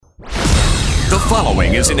The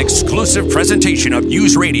following is an exclusive presentation of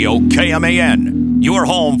News Radio KMAN, your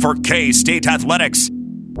home for K-State athletics.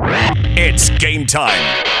 It's game time.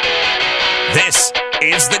 This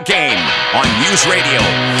is The Game on News Radio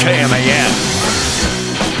KMAN.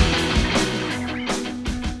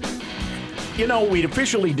 You know, we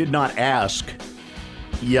officially did not ask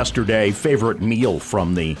yesterday favorite meal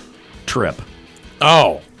from the trip.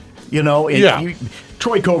 Oh. You know,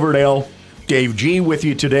 Troy Coverdale, Dave G with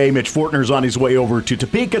you today. Mitch Fortner's on his way over to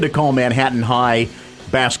Topeka to call Manhattan High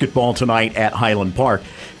basketball tonight at Highland Park.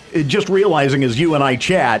 Just realizing as you and I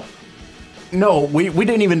chat, no, we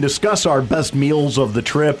didn't even discuss our best meals of the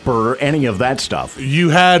trip or any of that stuff. You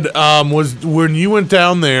had, when you went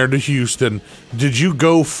down there to Houston, did you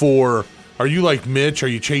go for, are you like Mitch? Are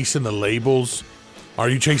you chasing the labels? Are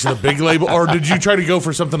you chasing the big label? Or did you try to go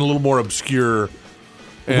for something a little more obscure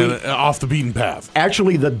and off the beaten path?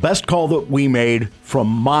 Actually, the best call that we made, from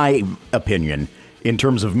my opinion, in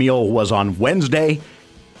terms of meal was on Wednesday,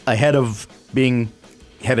 ahead of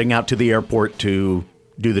heading out to the airport to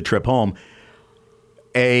do the trip home.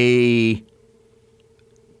 A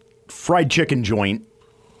fried chicken joint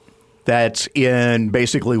that's in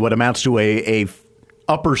basically what amounts to a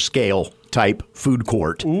upper scale type food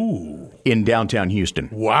court. Ooh. In downtown Houston.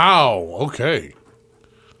 Wow. Okay.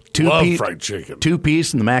 Love fried chicken.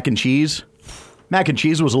 2-piece and the mac and cheese. Mac and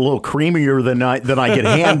cheese was a little creamier than I could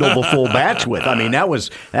handle the full batch with. I mean, that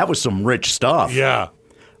was some rich stuff. Yeah.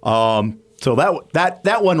 So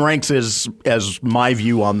that one ranks as my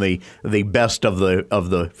view on the best of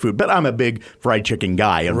the food. But I'm a big fried chicken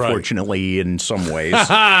guy, unfortunately, in some ways.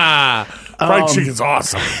 Fried chicken's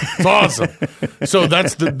awesome. It's awesome. So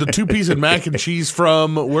that's the 2-piece and mac and cheese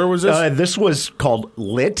from, where was this? This was called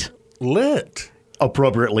Lit. Lit.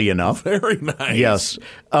 Appropriately enough. Very nice. Yes.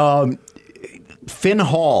 Finn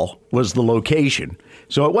Hall was the location.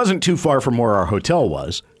 So it wasn't too far from where our hotel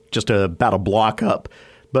was, just about a block up.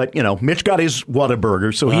 But, you know, Mitch got his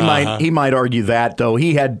Whataburger, so he might argue that, though.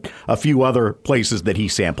 He had a few other places that he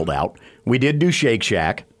sampled out. We did do Shake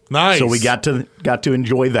Shack. Nice. So we got to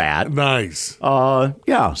enjoy that. Nice.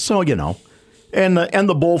 Yeah, so, you know. And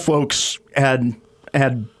the Bull folks had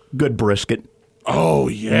good brisket. Oh,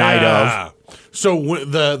 yeah. Night of. So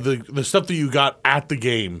the stuff that you got at the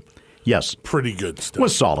game, yes, pretty good stuff.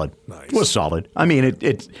 Was solid. Nice. Was solid. I mean,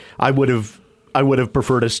 I would have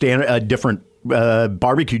preferred a different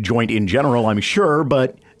barbecue joint in general, I'm sure,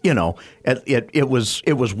 but you know, it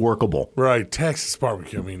was workable. Right, Texas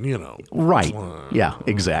barbecue. I mean, you know. Right. Yeah.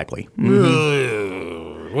 Exactly.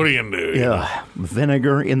 Mm-hmm. What are you gonna do? Yeah.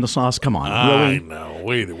 Vinegar in the sauce. Come on. I Really? know.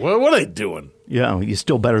 Wait. What are they doing? Yeah, you're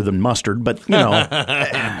still better than mustard, but, you know,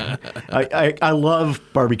 I love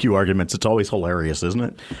barbecue arguments. It's always hilarious, isn't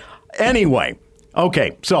it? Anyway,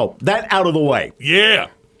 okay, so that out of the way. Yeah.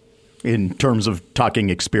 In terms of talking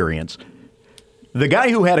experience. The guy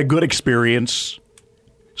who had a good experience,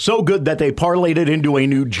 so good that they parlayed it into a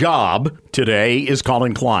new job today, is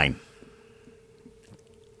Collin Klein.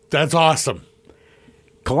 That's awesome.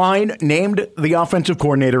 Klein named the offensive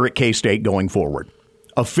coordinator at K-State going forward.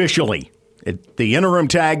 Officially. The interim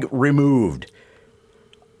tag removed.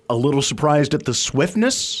 A little surprised at the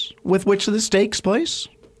swiftness with which this takes place?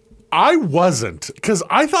 I wasn't, because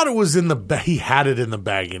I thought it was in the bag. He had it in the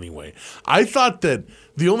bag anyway. I thought that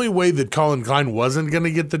the only way that Collin Klein wasn't going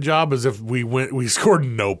to get the job is if we scored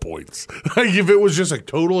no points. Like if it was just a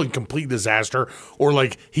total and complete disaster, or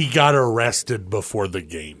like he got arrested before the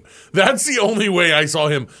game. That's the only way I saw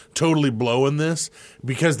him totally blowing this,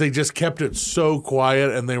 because they just kept it so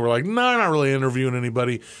quiet and they were like, no, not really interviewing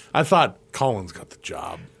anybody. I thought Collin's got the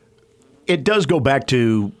job. It does go back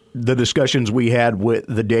to the discussions we had with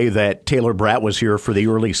the day that Taylor Bratt was here for the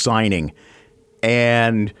early signing,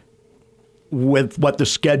 and with what the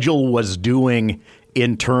schedule was doing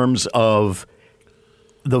in terms of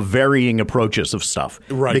the varying approaches of stuff.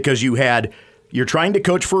 Right. Because you're trying to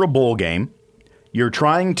coach for a bowl game. You're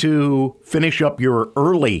trying to finish up your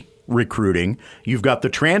early recruiting. You've got the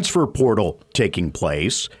transfer portal taking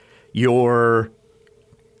place. You're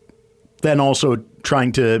then also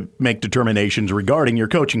trying to make determinations regarding your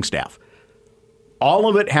coaching staff. All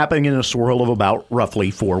of it happening in a swirl of about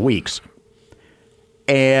roughly 4 weeks.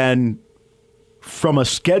 And from a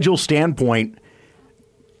schedule standpoint,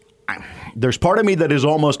 there's part of me that is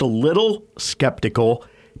almost a little skeptical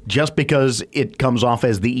just because it comes off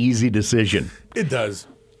as the easy decision. It does.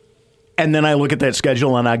 And then I look at that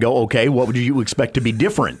schedule and I go, okay, what would you expect to be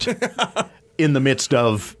different in the midst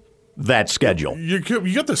of that schedule? You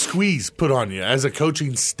got the squeeze put on you as a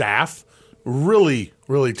coaching staff. Really,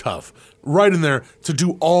 really tough. Right in there to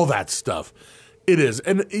do all that stuff. It is.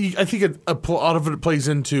 And I think a lot of it plays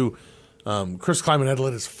into Chris Klein had to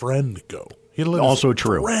let his friend go. He had to let Also his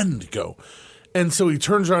true. friend go. And so he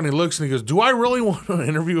turns around and he looks and he goes, do I really want to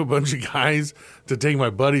interview a bunch of guys to take my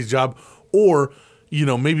buddy's job? Or,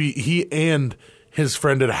 maybe he and his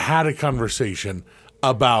friend had a conversation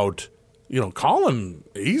about, Collin,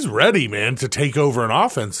 he's ready, man, to take over an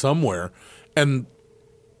offense somewhere. And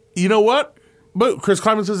you know what? But Chris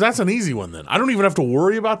Klein says that's an easy one then. I don't even have to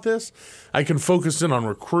worry about this. I can focus in on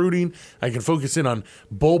recruiting. I can focus in on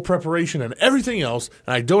bowl preparation and everything else,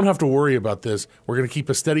 and I don't have to worry about this. We're going to keep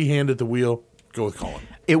a steady hand at the wheel. Go with Collin.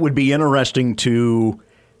 It would be interesting to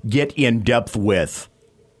get in depth with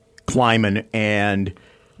Klein and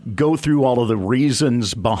go through all of the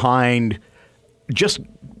reasons behind, just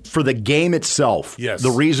for the game itself, yes,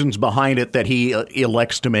 the reasons behind it that he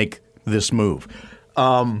elects to make this move.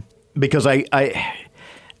 Because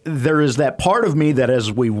there is that part of me that as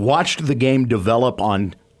we watched the game develop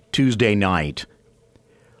on Tuesday night,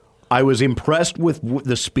 I was impressed with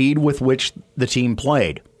the speed with which the team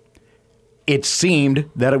played. It seemed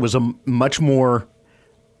that it was a much more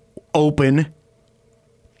open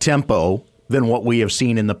tempo than what we have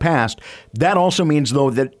seen in the past. That also means, though,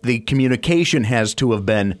 that the communication has to have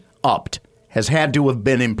been upped, has had to have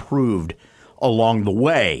been improved along the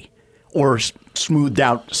way, or smoothed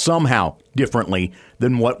out somehow differently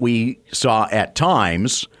than what we saw at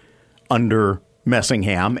times under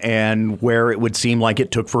Messingham, and where it would seem like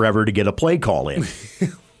it took forever to get a play call in.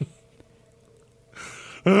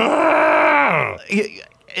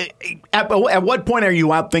 At what point are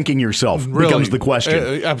you out thinking yourself? Really? Becomes the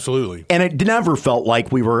question. Absolutely. And it never felt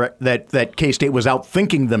like we were that K-State was out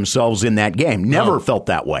thinking themselves in that game. Never felt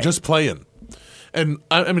that way. Just playing. And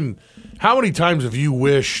I mean, how many times have you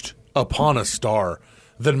wished upon a star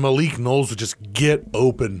that Malik Knowles would just get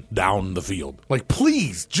open down the field? Like,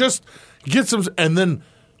 please, just get some. And then,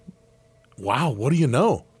 wow, what do you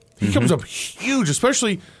know? He comes up huge,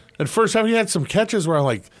 especially at first half. He had some catches where I'm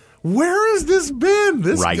like, where has this been?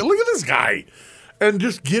 Right. Look at this guy. And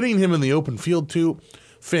just getting him in the open field, too,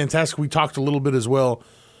 fantastic. We talked a little bit as well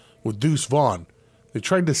with Deuce Vaughn. They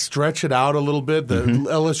tried to stretch it out a little bit. The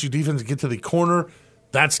LSU defense get to the corner.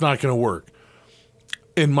 That's not going to work.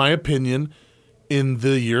 In my opinion, in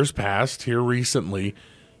the years past, here recently,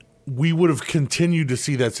 we would have continued to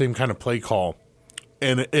see that same kind of play call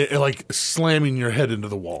and it like slamming your head into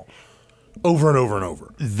the wall over and over and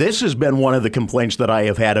over. This has been one of the complaints that I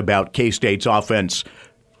have had about K-State's offense,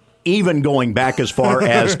 even going back as far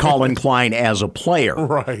as Collin Klein as a player.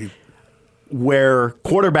 Right. Where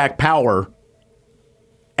quarterback power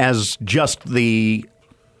as just the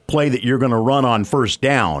play that you're going to run on first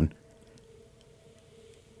down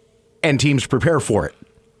and teams prepare for it.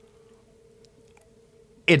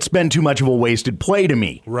 It's been too much of a wasted play to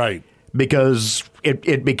me. Right. Because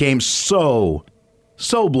it became so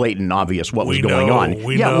blatant obvious what was going on.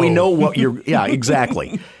 We know what you're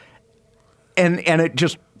exactly. And it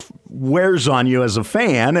just wears on you as a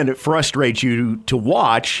fan, and it frustrates you to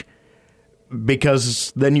watch,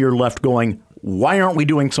 because then you're left going, why aren't we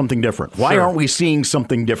doing something different? Why aren't we seeing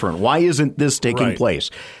something different? Why isn't this taking place?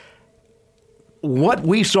 What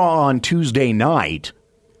we saw on Tuesday night,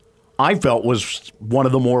 I felt, was one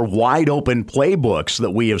of the more wide open playbooks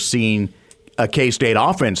that we have seen a K-State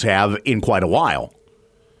offense have in quite a while.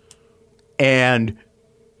 And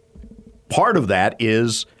part of that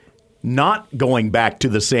is not going back to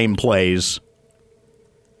the same plays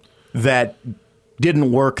that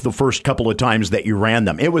didn't work the first couple of times that you ran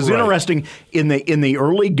them. It was interesting in the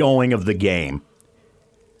early going of the game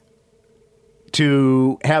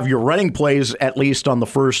to have your running plays, at least on the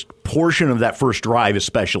first portion of that first drive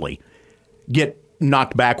especially, get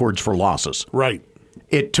knocked backwards for losses. Right.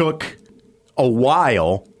 It took a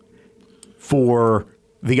while for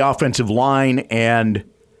the offensive line and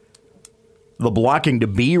the blocking to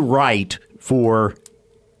be right for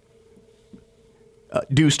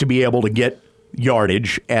Deuce to be able to get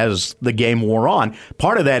yardage as the game wore on.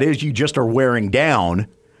 Part of that is you just are wearing down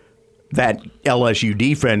that LSU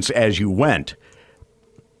defense as you went.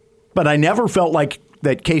 But I never felt like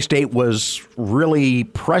that K-State was really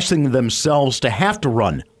pressing themselves to have to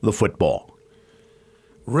run the football.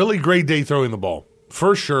 Really great day throwing the ball,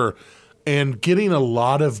 for sure, and getting a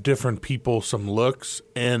lot of different people some looks,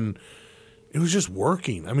 and it was just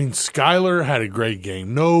working. I mean, Skyler had a great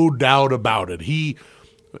game, no doubt about it. He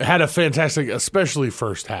had a fantastic, especially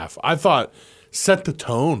first half. I thought set the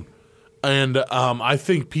tone, and I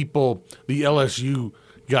think people, the LSU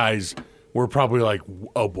guys, were probably like,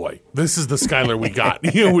 oh boy, this is the Skyler we got.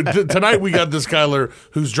 Tonight we got the Skyler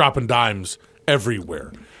who's dropping dimes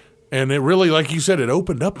everywhere. And it really, like you said, it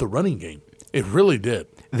opened up the running game. It really did.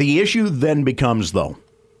 The issue then becomes, though,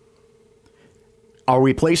 are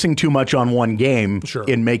we placing too much on one game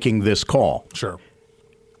in making this call? Sure.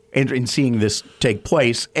 And in seeing this take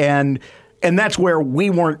place. And that's where we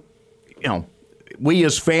weren't, we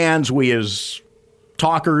as fans, we as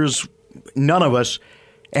talkers, none of us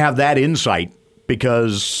have that insight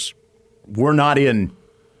because we're not in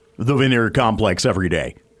the Vineyard Complex every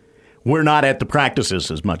day. We're not at the practices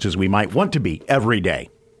as much as we might want to be every day.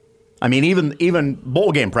 I mean, even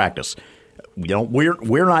bowl game practice,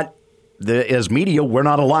 we're not, as media, we're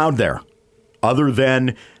not allowed there other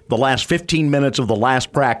than the last 15 minutes of the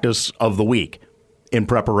last practice of the week in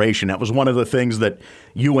preparation. That was one of the things that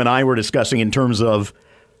you and I were discussing in terms of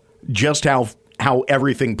just how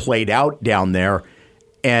everything played out down there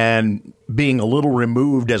and being a little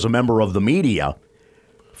removed as a member of the media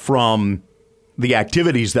from the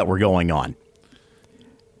activities that were going on.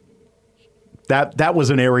 That was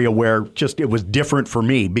an area where it was different for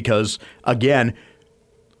me because, again,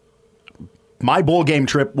 my bowl game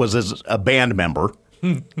trip was as a band member.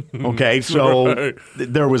 Okay, so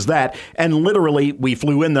there was that. And literally, we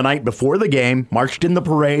flew in the night before the game, marched in the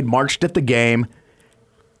parade, marched at the game,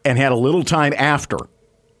 and had a little time after.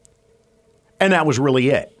 And that was really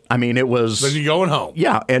it. I mean, it was... Then you're going home.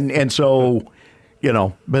 Yeah, and so,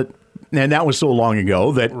 but... And that was so long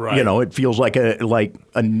ago that, it feels like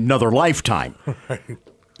another lifetime. Right.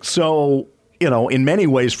 So, in many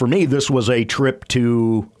ways for me, this was a trip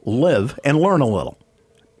to live and learn a little.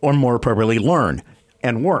 Or more appropriately, learn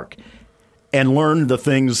and work. And learn the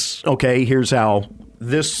things, okay, here's how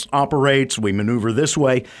this operates, we maneuver this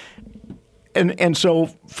way. And so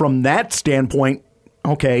from that standpoint,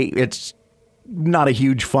 okay, it's not a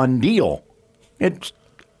huge fun deal.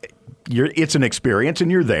 It's an experience,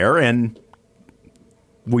 and you're there, and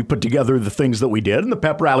we put together the things that we did, and the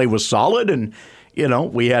pep rally was solid, and,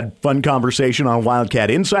 we had fun conversation on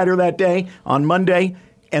Wildcat Insider that day, on Monday,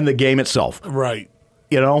 and the game itself. Right.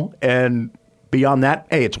 And beyond that,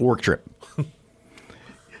 hey, it's a work trip.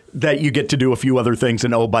 That you get to do a few other things,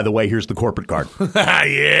 and, oh, by the way, here's the corporate card.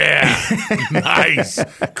 Yeah. Nice.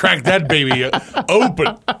 Crack that baby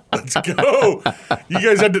open. Let's go. You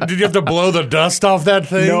guys did you have to blow the dust off that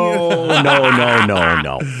thing? No.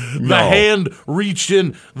 The hand reached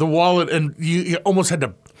in the wallet, and you almost had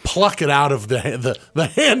to pluck it out of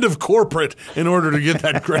the hand of corporate in order to get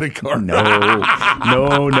that credit card. No.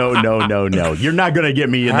 You're not going to get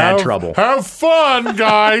me in that trouble. Have fun,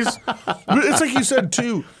 guys. It's like you said,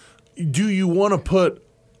 too. Do you want to put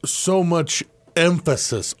so much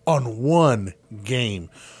emphasis on one game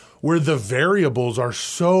where the variables are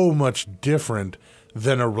so much different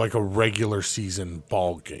than a regular season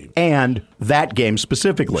ball game? And that game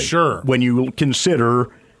specifically. Sure. When you consider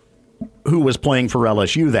who was playing for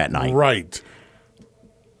LSU that night. Right.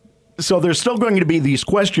 So there's still going to be these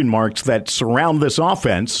question marks that surround this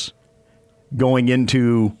offense going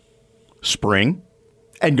into spring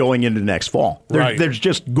and going into next fall. There's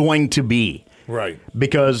just going to be. Right.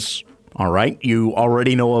 Because, all right, you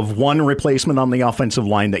already know of one replacement on the offensive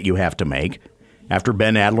line that you have to make after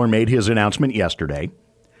Ben Adler made his announcement yesterday.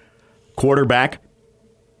 Quarterback,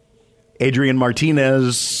 Adrian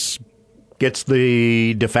Martinez gets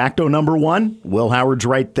the de facto number one. Will Howard's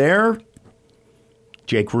right there.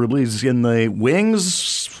 Jake Rubley's in the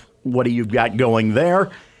wings. What do you got going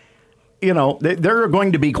there? There are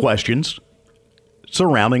going to be questions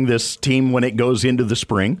surrounding this team when it goes into the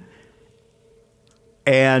spring.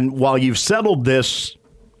 And while you've settled this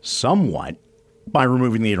somewhat by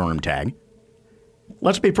removing the interim tag,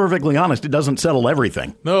 let's be perfectly honest, it doesn't settle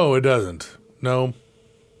everything. No, it doesn't. No.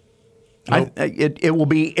 Nope. It will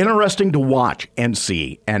be interesting to watch and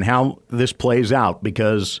see and how this plays out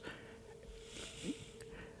because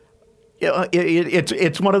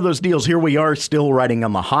it's one of those deals. Here we are still riding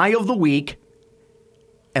on the high of the week,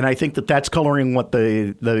 and I think that's coloring what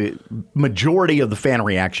the majority of the fan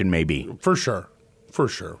reaction may be. For sure.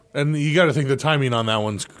 And you got to think the timing on that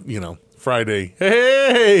one's, Friday.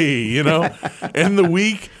 Hey, end the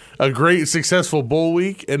week. A great, successful bowl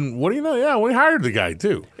week. And what do you know? Yeah, we hired the guy,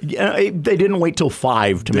 too. Yeah, they didn't wait till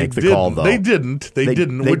 5 to make the call, though. They didn't. They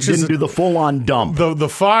didn't. They didn't do the full-on dump. The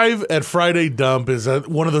 5 at Friday dump is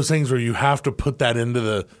one of those things where you have to put that into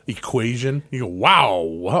the equation. You go, wow,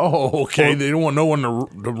 okay. They don't want no one to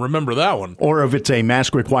remember that one. Or if it's a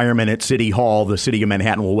mask requirement at City Hall, the city of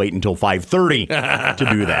Manhattan will wait until 5:30 to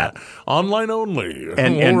do that. Online only.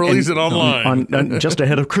 And we'll release it online. Just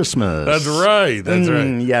ahead of Christmas. That's right.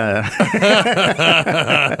 Yeah.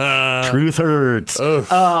 Truth hurts.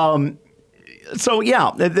 So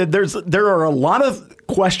yeah, there are a lot of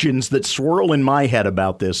questions that swirl in my head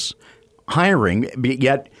about this hiring.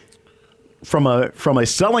 Yet, from a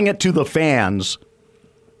selling it to the fans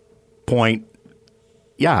point,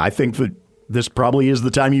 I think that this probably is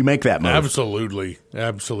the time you make that move. Absolutely.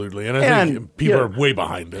 And I think people are way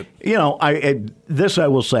behind it. I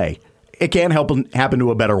will say, it can't happen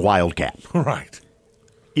to a better Wildcat. Right.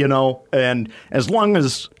 And as long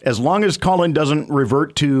as Collin doesn't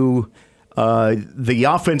revert to the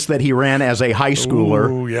offense that he ran as a high schooler,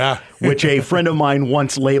 ooh, yeah. which a friend of mine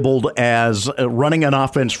once labeled as running an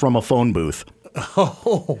offense from a phone booth.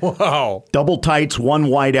 Oh, wow. Double tights, one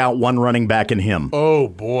wide out, one running back, and him. Oh,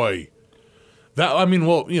 boy.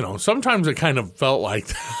 Sometimes it kind of felt like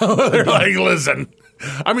that. They're like, listen.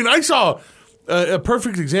 I saw a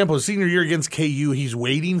perfect example. His senior year against KU, he's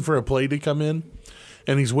waiting for a play to come in.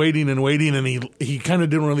 And he's waiting, and he kind of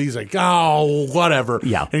did one of these, like, oh, whatever.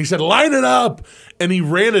 Yeah. And he said, line it up. And he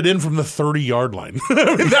ran it in from the 30-yard line.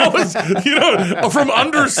 That was, from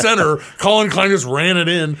under center, Collin Klein just ran it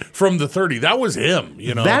in from the 30. That was him,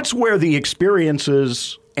 That's where the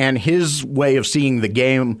experiences and his way of seeing the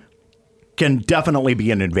game can definitely be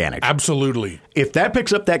an advantage. Absolutely. If that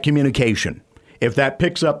picks up that communication, if that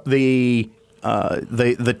picks up the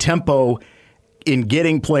tempo in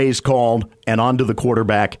getting plays called and onto the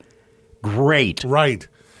quarterback, great. Right.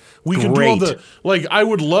 We can do all I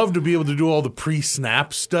would love to be able to do all the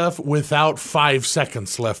pre-snap stuff without 5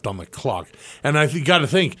 seconds left on the clock. And I got to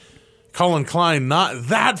think, Collin Klein, not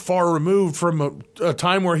that far removed from a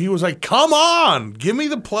time where he was like, come on, give me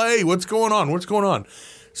the play. What's going on?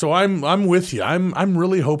 So I'm with you. I'm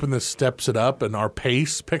really hoping this steps it up and our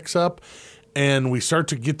pace picks up and we start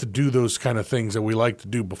to get to do those kind of things that we like to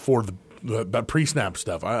do before the pre-snap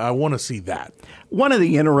stuff. I want to see that. One of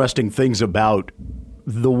the interesting things about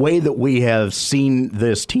the way that we have seen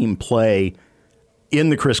this team play in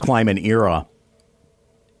the Chris Kleiman era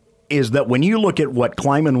is that when you look at what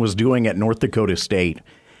Kleiman was doing at North Dakota State,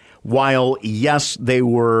 while, yes, they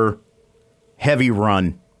were heavy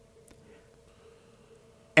run,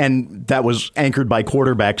 and that was anchored by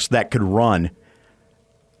quarterbacks that could run,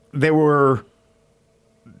 they were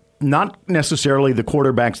not necessarily the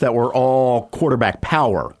quarterbacks that were all quarterback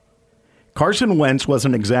power. Carson Wentz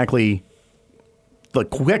wasn't exactly the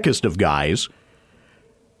quickest of guys,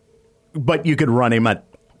 but you could run him at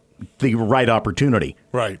the right opportunity.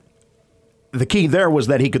 Right. The key there was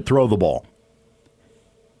that he could throw the ball.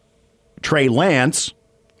 Trey Lance,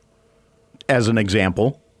 as an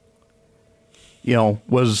example,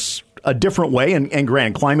 was a different way. And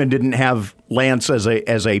granted, Kleiman didn't have Lance as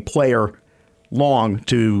a player long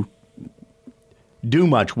to do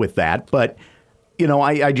much with that, but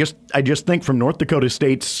I just think from North Dakota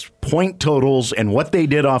State's point totals and what they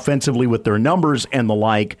did offensively with their numbers and the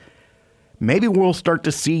like, maybe we'll start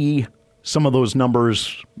to see some of those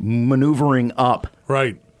numbers maneuvering up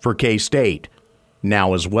right for K-State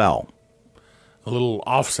now as well. A little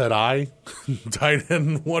offset eye,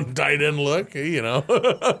 one tight end look,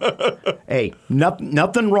 Hey,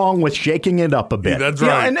 nothing wrong with shaking it up a bit. That's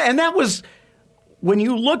right. And that was, when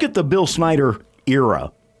you look at the Bill Snyder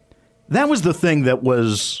era, that was the thing that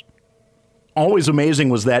was always amazing,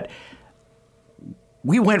 was that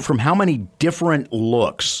we went from how many different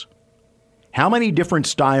looks, how many different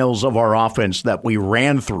styles of our offense that we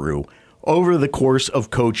ran through over the course of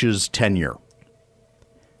Coach's tenure.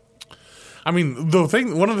 One of the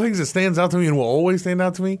things that stands out to me and will always stand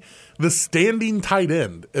out to me, the standing tight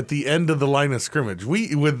end at the end of the line of scrimmage.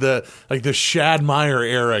 With the Shad Meyer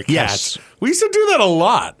era cats. Yes. We used to do that a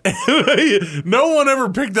lot. No one ever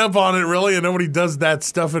picked up on it really, and nobody does that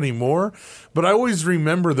stuff anymore. But I always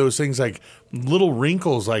remember those things, like little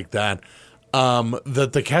wrinkles like that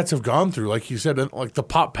the cats have gone through, like you said, like the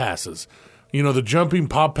pop passes. The jumping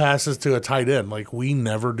pop passes to a tight end. Like, we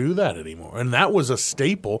never do that anymore. And that was a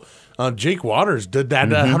staple. Jake Waters did that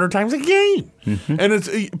 100 times a game. Mm-hmm.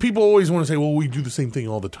 And people always want to say, well, we do the same thing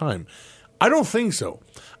all the time. I don't think so.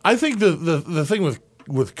 I think the thing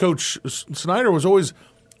with Coach Snyder was always,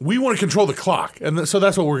 we want to control the clock. And so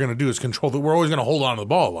that's what we're going to do, is control we're always going to hold on to the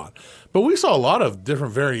ball a lot. But we saw a lot of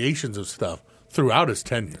different variations of stuff throughout his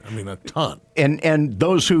tenure. A ton. And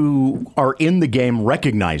those who are in the game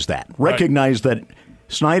recognize that. Recognize that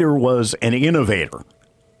Snyder was an innovator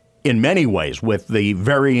in many ways with the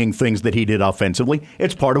varying things that he did offensively.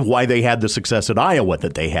 It's part of why they had the success at Iowa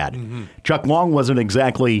that they had. Mm-hmm. Chuck Long wasn't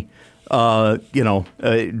exactly,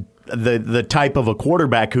 the type of a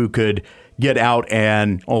quarterback who could get out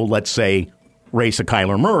and, let's say, race a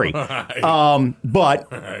Kyler Murray.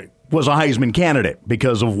 But was a Heisman candidate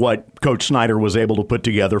because of what Coach Snyder was able to put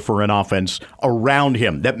together for an offense around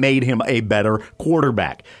him that made him a better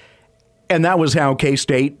quarterback. And that was how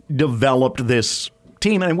K-State developed this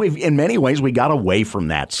team. And in many ways, we got away from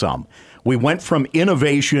that some. We went from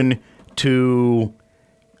innovation to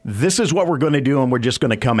this is what we're going to do, and we're just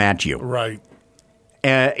going to come at you. Right.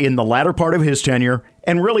 In the latter part of his tenure,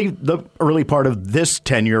 and really the early part of this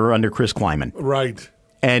tenure under Chris Klein. Right.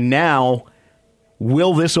 And now,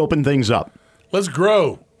 will this open things up? Let's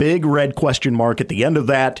grow. Big red question mark at the end of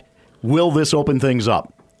that. Will this open things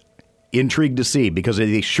up? Intrigued to see, because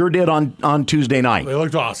they sure did on Tuesday night. They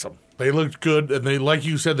looked awesome. They looked good, and they, like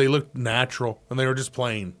you said, they looked natural, and they were just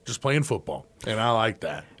playing football, and I like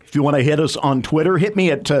that. If you want to hit us on Twitter, hit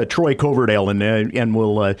me at Troy Coverdale, and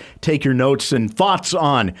we'll take your notes and thoughts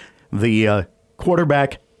on the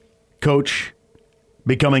quarterback coach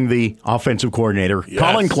becoming the offensive coordinator. Yes.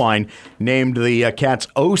 Collin Klein named the Cats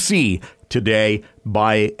OC today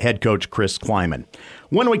by head coach Chris Kleiman.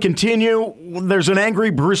 When we continue, there's an angry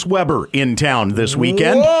Bruce Weber in town this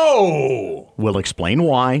weekend. Whoa! We'll explain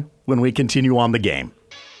why when we continue on the game.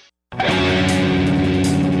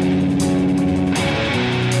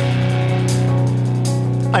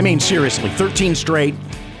 I mean, seriously, 13 straight.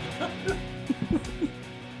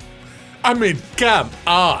 I mean, come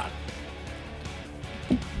on.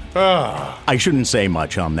 I shouldn't say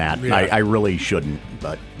much on that. Yeah. I really shouldn't,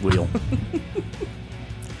 but we'll.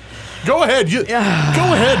 Go ahead. Go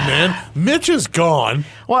ahead, man. Mitch is gone.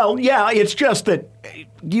 Well, yeah, it's just that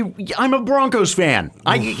I'm a Broncos fan.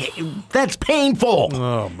 That's painful.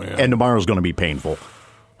 Oh, man. And tomorrow's going to be painful.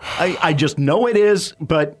 I just know it is,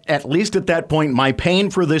 but at least at that point, my pain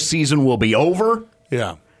for this season will be over.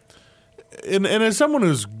 Yeah. And as someone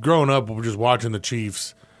who's grown up just watching the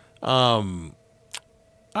Chiefs, I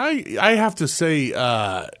have to say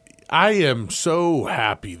I am so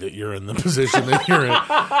happy that you're in the position that you're in.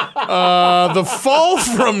 The fall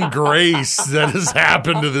from grace that has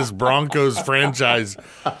happened to this Broncos franchise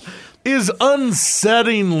is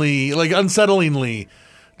unsettlingly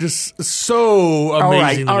just so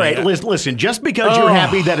amazing. All right. Listen, just because you're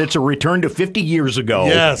happy that it's a return to 50 years ago,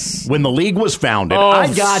 yes, when the league was founded,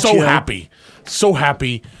 I got so you. So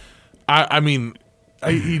happy. I mean,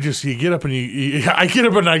 you get up and I get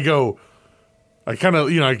up and I go. I kind of,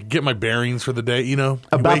 I get my bearings for the day, You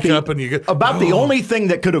wake up and you get... the only thing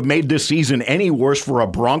that could have made this season any worse for a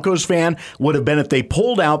Broncos fan would have been if they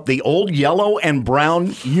pulled out the old yellow and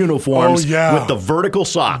brown uniforms with the vertical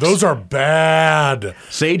socks. Those are bad.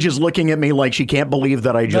 Sage is looking at me like she can't believe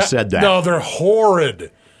that I just said that. No, they're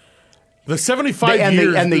horrid. The 75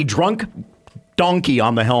 years... And the drunk donkey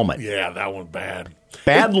on the helmet. Yeah, that one bad.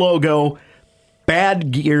 Bad logo, bad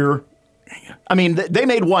gear... I mean, they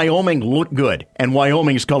made Wyoming look good, and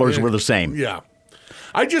Wyoming's colors were the same. Yeah.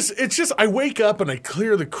 I wake up and I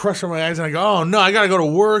clear the crush from my eyes and I go, oh no, I got to go to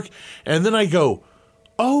work. And then I go,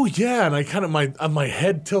 oh yeah. And I kind of, my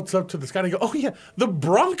head tilts up to the sky and I go, oh yeah, the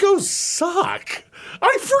Broncos suck.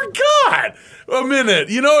 I forgot a minute.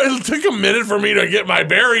 It took a minute for me to get my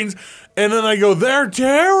bearings. And then I go, they're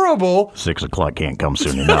terrible. 6 o'clock can't come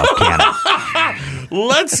soon enough, can it?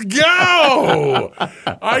 Let's go.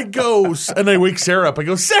 I go, and I wake Sarah up. I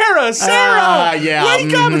go, Sarah, wake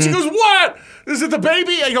up. And she goes, what? Is it the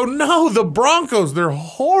baby? I go, no, the Broncos. They're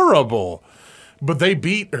horrible. But they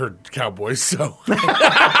beat her Cowboys, so.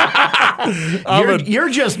 You're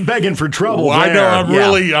just begging for trouble. Well, I know.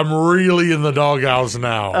 I'm really in the doghouse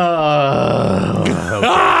now.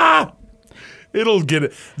 Okay. It'll get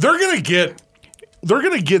it. They're gonna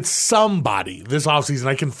get somebody this offseason.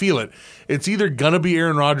 I can feel it. It's either gonna be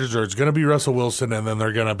Aaron Rodgers or it's gonna be Russell Wilson, and then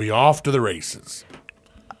they're gonna be off to the races.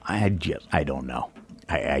 I don't know.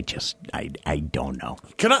 I don't know.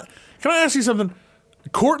 Can I ask you something?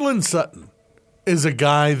 Cortland Sutton is a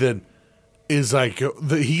guy that is like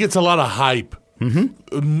he gets a lot of hype,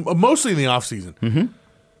 mostly in the offseason. Mm-hmm.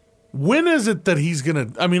 When is it that he's gonna?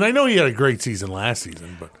 I mean, I know he had a great season last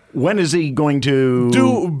season, but. When is he going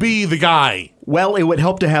to be the guy? Well, it would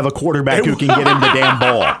help to have a quarterback who can get him the damn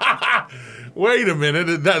ball. Wait a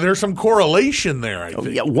minute. There's some correlation there, I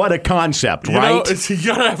think. Yeah, what a concept, right? You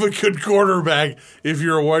got to have a good quarterback if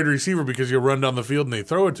you're a wide receiver because you'll run down the field and they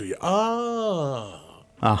throw it to you. Oh.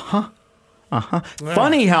 Uh-huh. Uh-huh.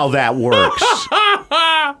 Funny how that works.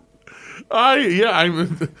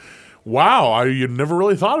 Wow, you never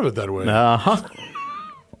really thought of it that way. Uh-huh.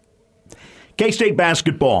 K-State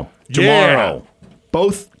basketball tomorrow. Yeah.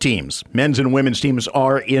 Both teams, men's and women's teams,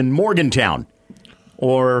 are in Morgantown,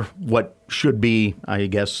 or what should be, I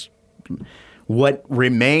guess, what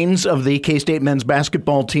remains of the K-State men's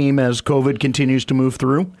basketball team as COVID continues to move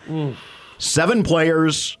through. 7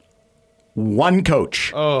 players, 1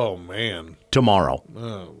 coach. Oh, man. Tomorrow.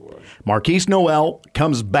 Oh, boy. Marquise Noel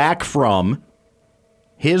comes back from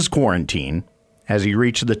his quarantine as he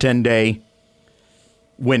reached the 10-day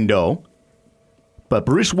window. But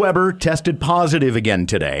Bruce Weber tested positive again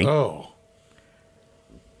today. Oh.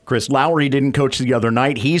 Chris Lowry didn't coach the other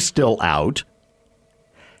night. He's still out.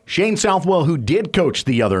 Shane Southwell, who did coach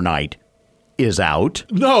the other night, is out.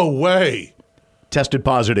 No way. Tested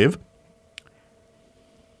positive.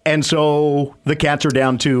 And so the Cats are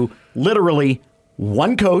down to literally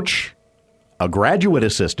one coach, a graduate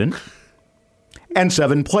assistant, and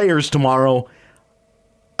 7 players tomorrow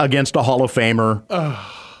against a Hall of Famer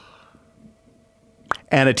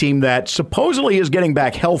and a team that supposedly is getting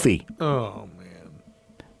back healthy. Oh, man.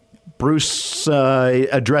 Bruce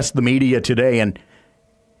addressed the media today, and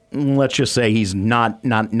let's just say he's not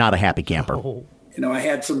a happy camper. Oh. I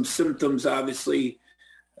had some symptoms, obviously.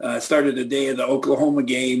 Started the day of the Oklahoma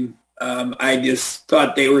game. I just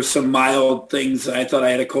thought they were some mild things. I thought I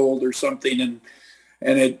had a cold or something,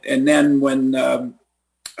 and then when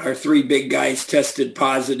our 3 big guys tested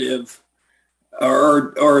positive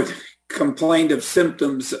or complained of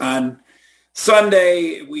symptoms on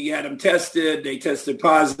Sunday, we had them tested. They tested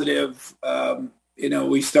positive.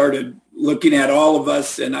 We started looking at all of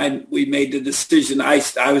us, and we made the decision. I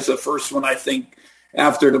was the first one, I think,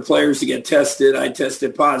 after the players to get tested. I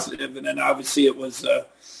tested positive, and then obviously it was a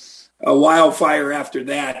wildfire after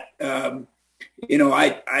that. I'm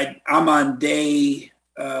on day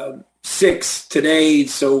 6 today,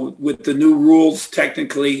 so with the new rules,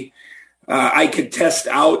 technically, I could test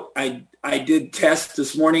out. I did test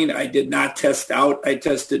this morning. I did not test out. I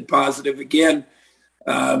tested positive again.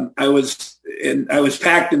 I was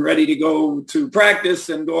packed and ready to go to practice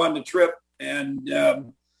and go on the trip, and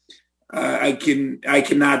I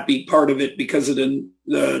cannot be part of it because of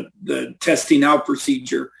the testing out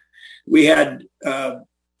procedure. We had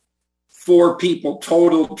 4 people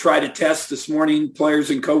total try to test this morning,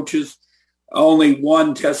 players and coaches. Only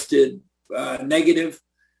 1 tested negative,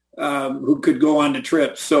 who could go on the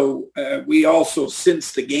trip. So we also,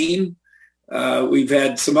 since the game, we've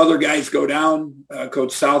had some other guys go down.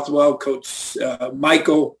 Coach Southwell, Coach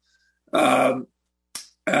Michael, went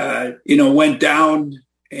down,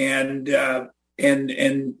 and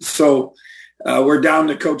so we're down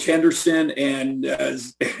to Coach Henderson and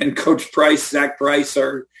Coach Price, Zach Price,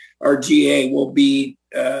 our GA, will be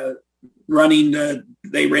running.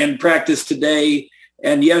 They ran practice today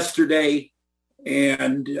and yesterday,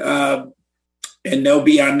 and they'll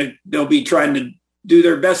be trying to do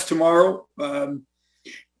their best tomorrow,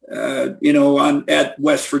 at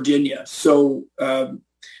West Virginia. So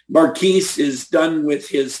Marquise is done with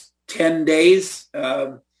his 10 days.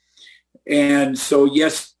 And so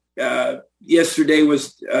yesterday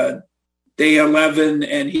was day 11,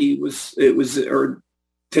 and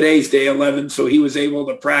today's day 11. So he was able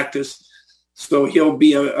to practice. So he'll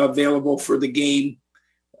be available for the game.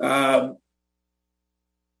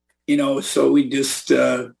 So we just,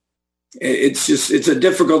 it's a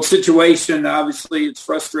difficult situation. Obviously it's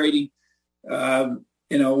frustrating. There's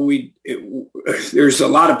a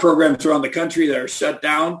lot of programs around the country that are shut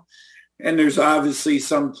down, and there's obviously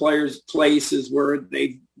some places where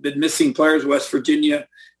they've been missing players. West Virginia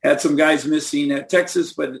had some guys missing at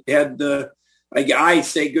Texas, but had I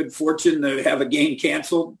say good fortune to have a game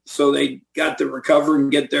canceled, so they got to recover and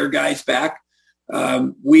get their guys back.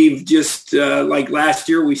 We've just like last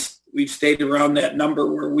year, we've stayed around that number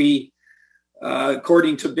where we,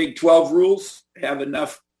 according to Big 12 rules, have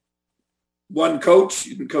enough, one coach,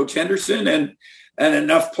 Coach Henderson, and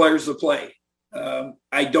enough players to play.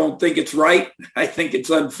 I don't think it's right. I think it's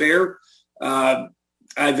unfair.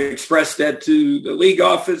 I've expressed that to the league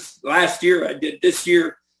office last year. I did this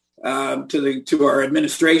year to our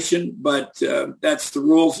administration, but that's the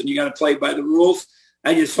rules, and you got to play by the rules.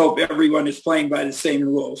 I just hope everyone is playing by the same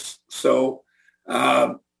rules. So,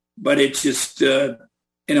 but it's just,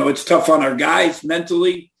 it's tough on our guys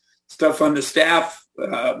mentally. It's tough on the staff.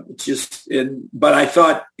 But I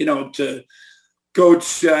thought, to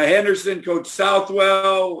Coach Henderson, Coach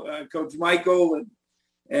Southwell, Coach Michael,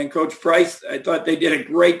 and Coach Price, I thought they did a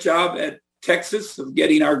great job at Texas of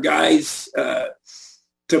getting our guys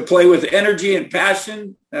to play with energy and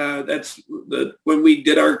passion. That's when we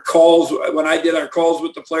did our calls, when I did our calls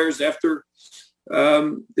with the players after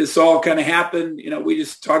this all kind of happened. We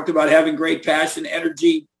just talked about having great passion,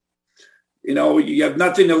 energy. You have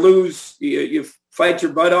nothing to lose. You fight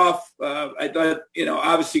your butt off. I thought,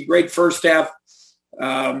 obviously great first half.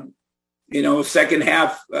 Second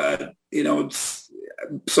half,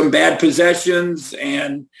 some bad possessions,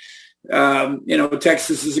 and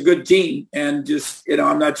Texas is a good team, and just,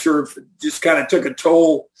 I'm not sure if it just kind of took a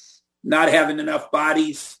toll not having enough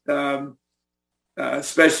bodies,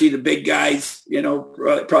 especially the big guys,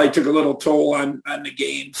 probably took a little toll on the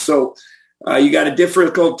game. So you got a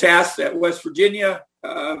difficult task at West Virginia.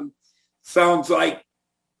 Sounds like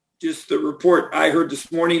just the report I heard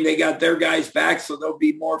this morning, they got their guys back, so they'll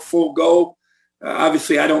be more full go.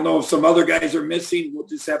 Obviously, I don't know if some other guys are missing. We'll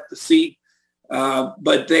just have to see.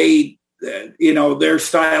 But they, their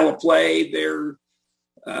style of play, their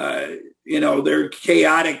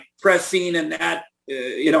chaotic pressing and that,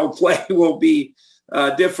 play will be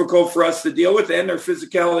difficult for us to deal with, and their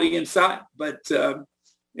physicality inside. But,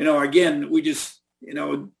 again, we just,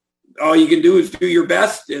 all you can do is do your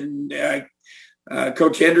best. And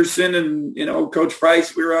Coach Henderson and, Coach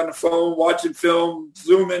Price, we were on the phone watching film,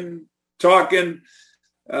 Zooming, talking,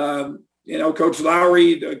 Coach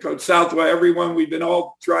Lowry, Coach Southwell, everyone, we've been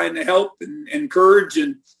all trying to help and encourage.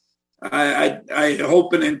 And I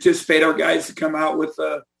hope and anticipate our guys to come out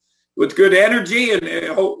with good energy, and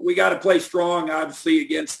I hope we got to play strong, obviously,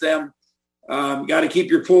 against them. Got to keep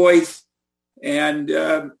your poise, and,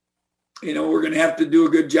 we're going to have to do a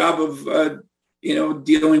good job of,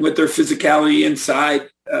 dealing with their physicality inside,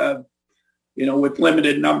 with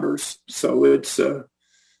limited numbers. So it's,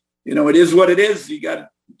 it is what it is. You got to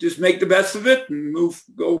just make the best of it and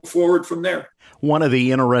go forward from there. One of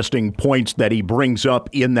the interesting points that he brings up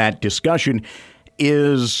in that discussion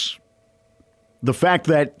is the fact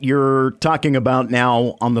that you're talking about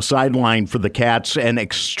now on the sideline for the Cats an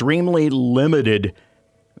extremely limited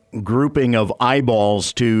grouping of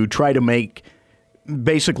eyeballs to try to make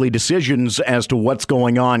basically decisions as to what's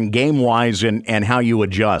going on game-wise and how you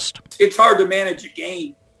adjust. It's hard to manage a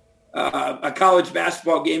game, a college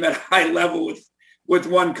basketball game at a high level with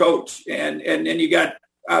one coach. And then you got,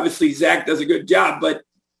 obviously, Zach does a good job, but,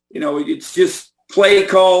 it's just play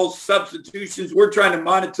calls, substitutions. We're trying to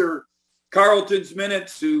monitor Carlton's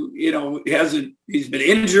minutes, who, he's been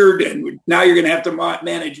injured, and now you're going to have to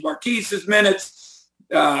manage Marquise's minutes.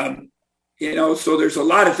 So there's a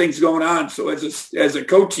lot of things going on. So as a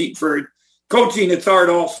coaching, it's hard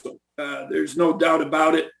also. There's no doubt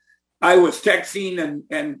about it. I was texting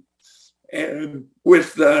and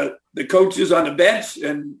with the coaches on the bench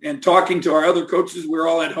and talking to our other coaches. We're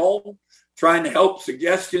all at home trying to help,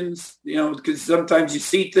 suggestions, because sometimes you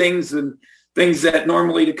see things and things that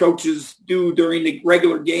normally the coaches do during the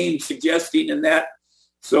regular game, suggesting and that.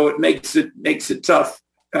 So it makes it tough.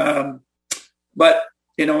 But,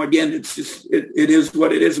 again, it's just, it is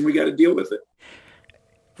what it is, and we got to deal with it.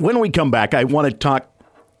 When we come back, I want to talk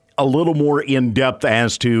a little more in depth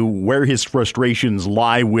as to where his frustrations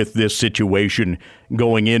lie with this situation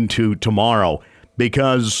going into tomorrow,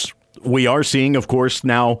 because we are seeing, of course,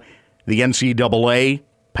 now the NCAA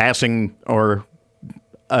passing or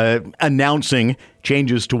announcing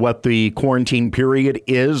changes to what the quarantine period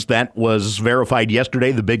is. That was verified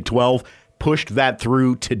yesterday. The Big 12 pushed that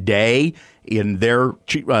through today in their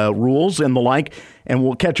rules and the like. And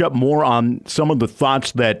we'll catch up more on some of the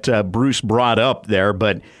thoughts that Bruce brought up there.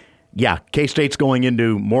 But, yeah, K-State's going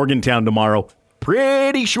into Morgantown tomorrow.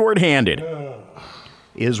 Pretty shorthanded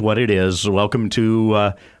is what it is. Welcome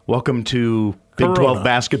to Big 12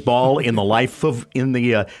 basketball in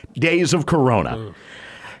the days of Corona.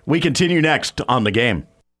 We continue next on The Game.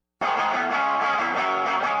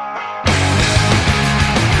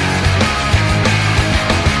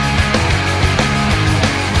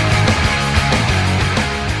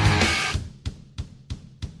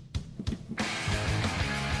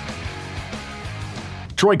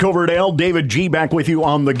 Troy Coverdale, David G. back with you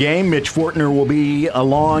on The Game. Mitch Fortner will be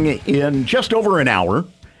along in just over an hour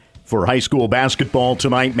for high school basketball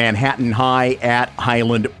tonight. Manhattan High at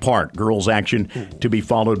Highland Park. Girls action to be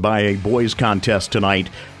followed by a boys contest tonight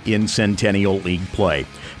in Centennial League play.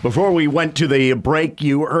 Before we went to the break,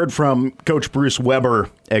 you heard from Coach Bruce Weber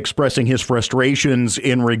expressing his frustrations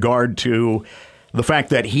in regard to the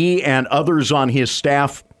fact that he and others on his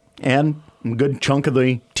staff and a good chunk of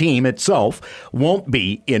the team itself won't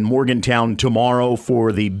be in Morgantown tomorrow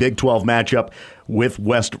for the Big 12 matchup with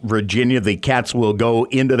West Virginia. The Cats will go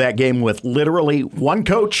into that game with literally one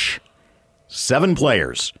coach, 7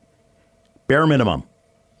 players. Bare minimum.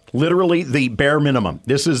 Literally the bare minimum.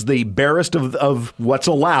 This is the barest of what's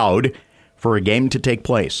allowed for a game to take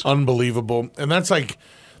place. Unbelievable. And that's like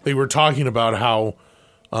they were talking about how,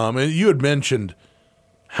 and you had mentioned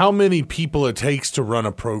how many people it takes to run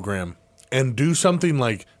a program. And do something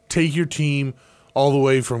like take your team all the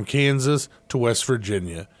way from Kansas to West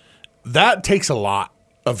Virginia. That takes a lot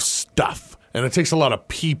of stuff, and it takes a lot of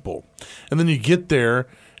people. And then you get there,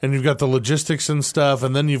 and you've got the logistics and stuff,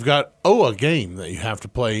 and then you've got, a game that you have to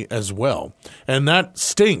play as well. And that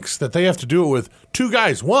stinks that they have to do it with 2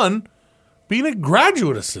 guys. One being a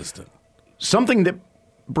graduate assistant. Something that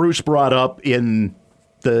Bruce brought up in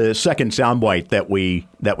the second soundbite that we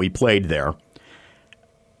played there,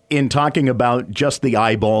 in talking about just the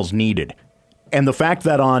eyeballs needed. And the fact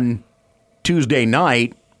that on Tuesday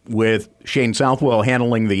night, with Shane Southwell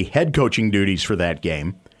handling the head coaching duties for that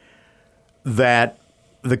game, that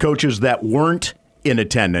the coaches that weren't in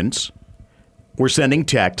attendance were sending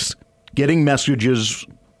texts, getting messages,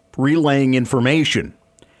 relaying information.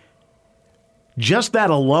 Just that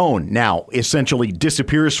alone now essentially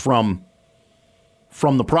disappears from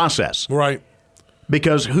the process. Right.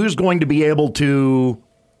 Because who's going to be able to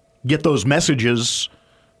get those messages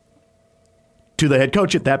to the head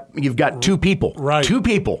coach at that? You've got two people. Right. Two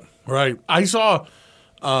people. Right. I saw,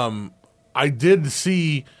 I did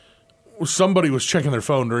see somebody was checking their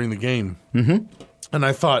phone during the game. Mm-hmm. And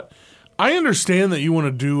I thought, I understand that you want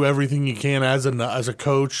to do everything you can as a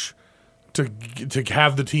coach to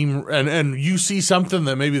have the team, and you see something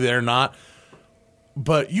that maybe they're not,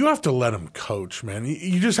 but you have to let them coach, man.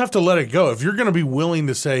 You just have to let it go. If you're going to be willing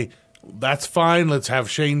to say, that's fine, let's have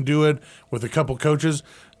Shane do it with a couple coaches,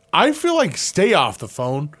 I feel like stay off the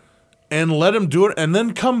phone and let him do it, and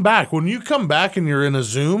then come back. When you come back and you're in a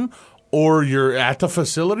Zoom or you're at the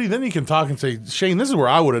facility, then you can talk and say, Shane, this is where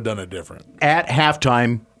I would have done it different. At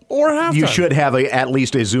halftime, or halftime, you should have at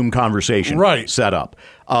least a Zoom conversation set up.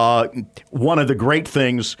 One of the great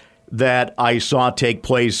things that I saw take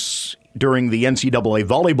place during the NCAA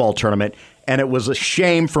volleyball tournament, and it was a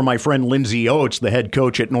shame for my friend Lindsay Oates, the head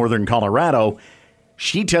coach at Northern Colorado.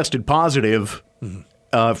 She tested positive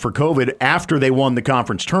for COVID after they won the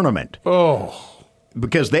conference tournament. Oh.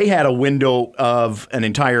 Because they had a window of an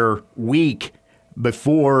entire week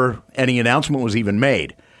before any announcement was even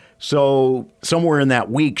made. So somewhere in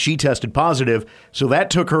that week, she tested positive. So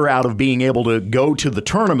that took her out of being able to go to the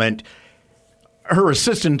tournament. Her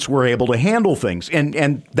assistants were able to handle things,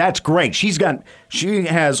 and that's great. She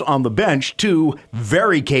has on the bench two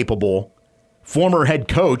very capable former head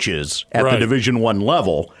coaches at the Division I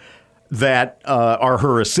level that are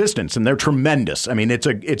her assistants, and they're tremendous. I mean, it's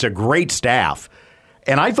a great staff.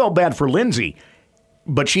 And I felt bad for Lindsay,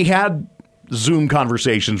 but she had Zoom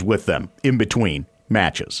conversations with them in between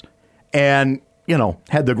matches and,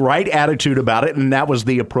 had the right attitude about it, and that was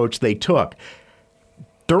the approach they took.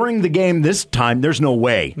 During the game this time, there's no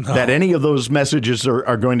way that any of those messages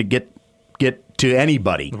are going to get to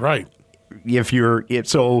anybody. Right.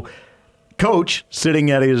 So coach sitting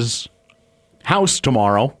at his house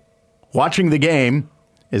tomorrow watching the game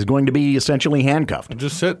is going to be essentially handcuffed.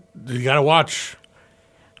 Just sit. You got to watch.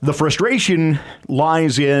 The frustration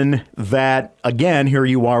lies in that, again, here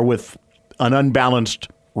you are with an unbalanced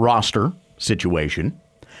roster situation,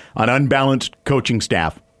 an unbalanced coaching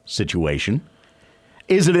staff situation.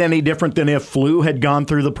 Is it any different than if Flu had gone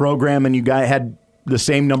through the program and you guys had the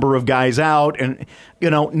same number of guys out? And,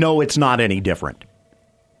 no, it's not any different.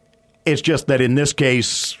 It's just that in this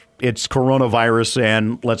case, it's coronavirus,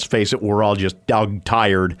 and let's face it, we're all just dog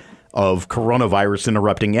tired of coronavirus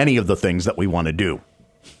interrupting any of the things that we want to do.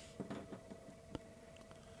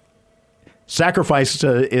 Sacrifice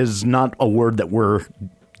is not a word that we're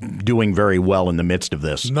doing very well in the midst of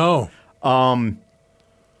this. No.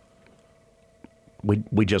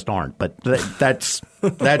 We just aren't. But that's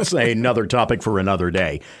another topic for another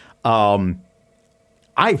day.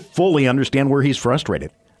 I fully understand where he's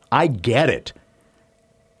frustrated. I get it.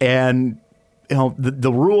 And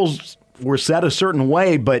the rules were set a certain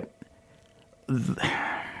way, but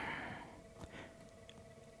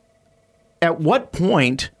at what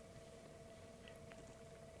point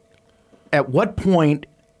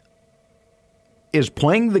is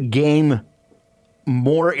playing the game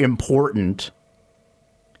more important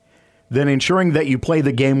than ensuring that you play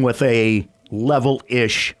the game with a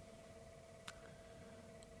level-ish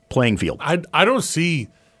playing field? I don't see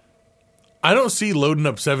loading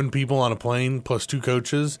up 7 people on a plane plus 2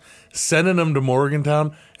 coaches, sending them to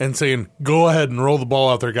Morgantown and saying, go ahead and roll the ball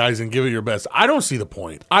out there, guys, and give it your best. I don't see the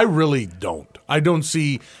point. I really don't. I don't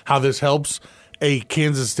see how this helps a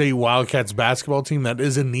Kansas State Wildcats basketball team that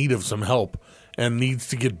is in need of some help and needs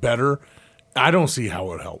to get better. I don't see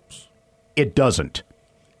how it helps. It doesn't.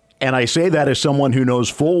 And I say that as someone who knows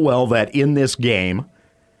full well that in this game,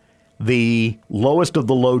 the lowest of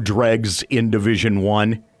the low dregs in Division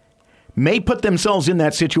I may put themselves in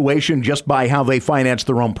that situation just by how they finance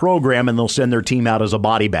their own program, and they'll send their team out as a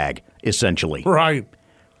body bag, essentially. Right.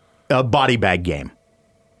 A body bag game.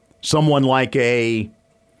 Someone like a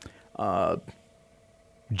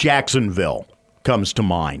Jacksonville comes to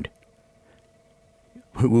mind,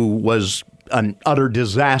 who was an utter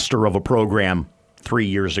disaster of a program 3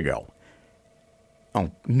 years ago.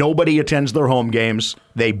 Nobody attends their home games.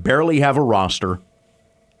 They barely have a roster.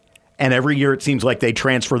 And every year it seems like they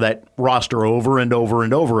transfer that roster over and over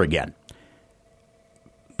and over again.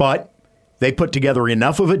 But they put together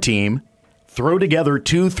enough of a team, throw together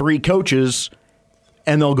 2-3 coaches,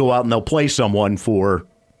 and they'll go out and they'll play someone for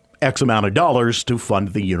X amount of dollars to fund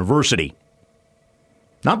the university.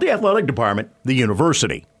 Not the athletic department, the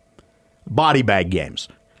university. Body bag games.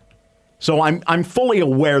 So I'm fully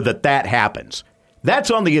aware that that happens.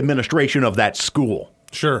 That's on the administration of that school.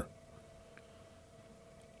 Sure.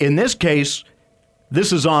 In this case,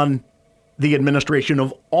 this is on the administration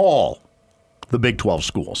of all the Big 12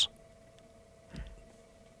 schools.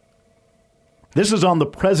 This is on the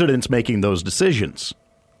presidents making those decisions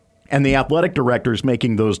and the athletic directors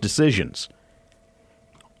making those decisions.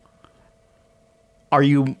 Are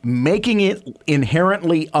you making it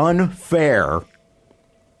inherently unfair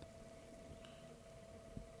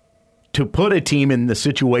to put a team in the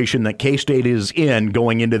situation that K-State is in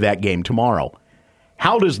going into that game tomorrow?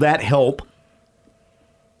 How does that help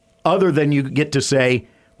other than you get to say,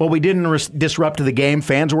 well, we didn't disrupt the game.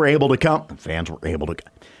 Fans were able to come. Fans were able to.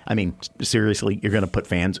 I mean, seriously, you're going to put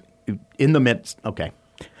fans in the midst. Okay.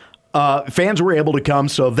 Fans were able to come,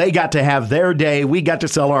 so they got to have their day. We got to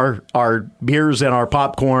sell our beers and our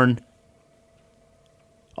popcorn.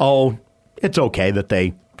 Oh, it's okay that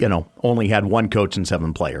they, only had one coach and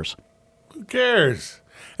 7 players. Who cares?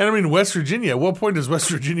 And I mean, West Virginia, at what point does West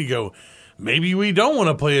Virginia go, maybe we don't want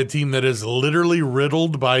to play a team that is literally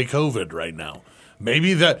riddled by COVID right now?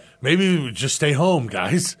 Maybe we just stay home,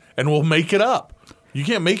 guys, and we'll make it up. You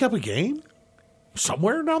can't make up a game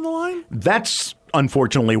somewhere down the line? That's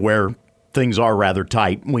unfortunately where things are rather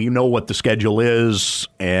tight. We know what the schedule is,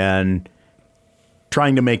 and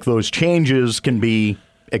trying to make those changes can be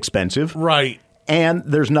expensive. Right. And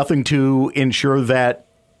there's nothing to ensure that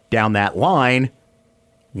down that line,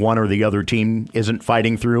 one or the other team isn't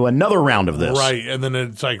fighting through another round of this. Right. And then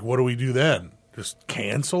it's like, what do we do then? Just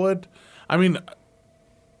cancel it? I mean,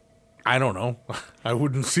 I don't know. I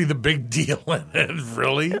wouldn't see the big deal in it,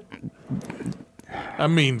 really. I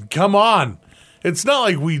mean, come on. It's not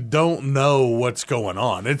like we don't know what's going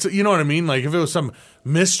on. It's, you know what I mean? Like if it was some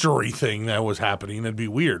mystery thing that was happening, it'd be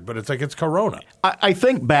weird. But it's like it's Corona. I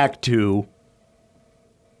think back to,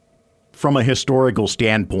 from a historical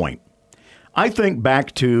standpoint, I think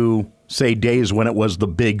back to, say, days when it was the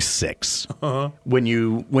Big Six. Uh-huh. When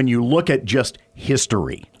you look at just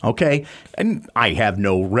history, okay? And I have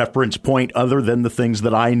no reference point other than the things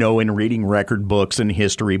that I know in reading record books and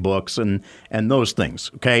history books and those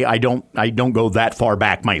things, okay? I don't go that far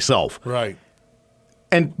back myself. Right.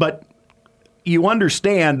 But you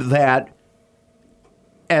understand that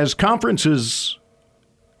as conferences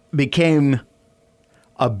became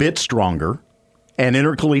a bit stronger and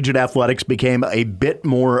intercollegiate athletics became a bit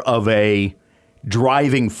more of a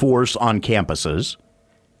driving force on campuses.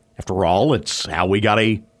 After all, it's how we got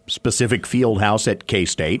a specific field house at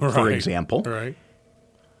K-State, for example. Right.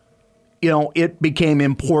 It became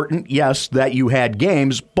important, yes, that you had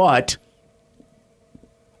games, but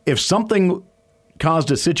if something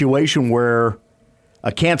caused a situation where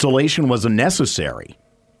a cancellation was necessary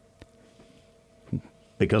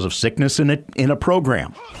because of sickness in a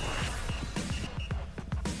program,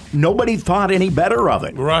 nobody thought any better of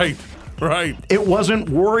it. Right. It wasn't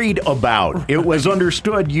worried about. Right. It was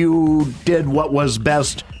understood you did what was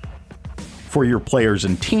best for your players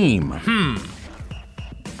and team.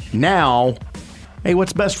 Now, hey,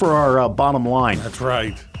 what's best for our bottom line? That's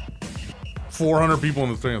right. 400 people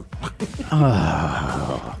in the stands.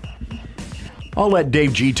 I'll let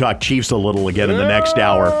Dave G talk Chiefs a little again in the next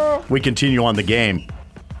hour. We continue on the game.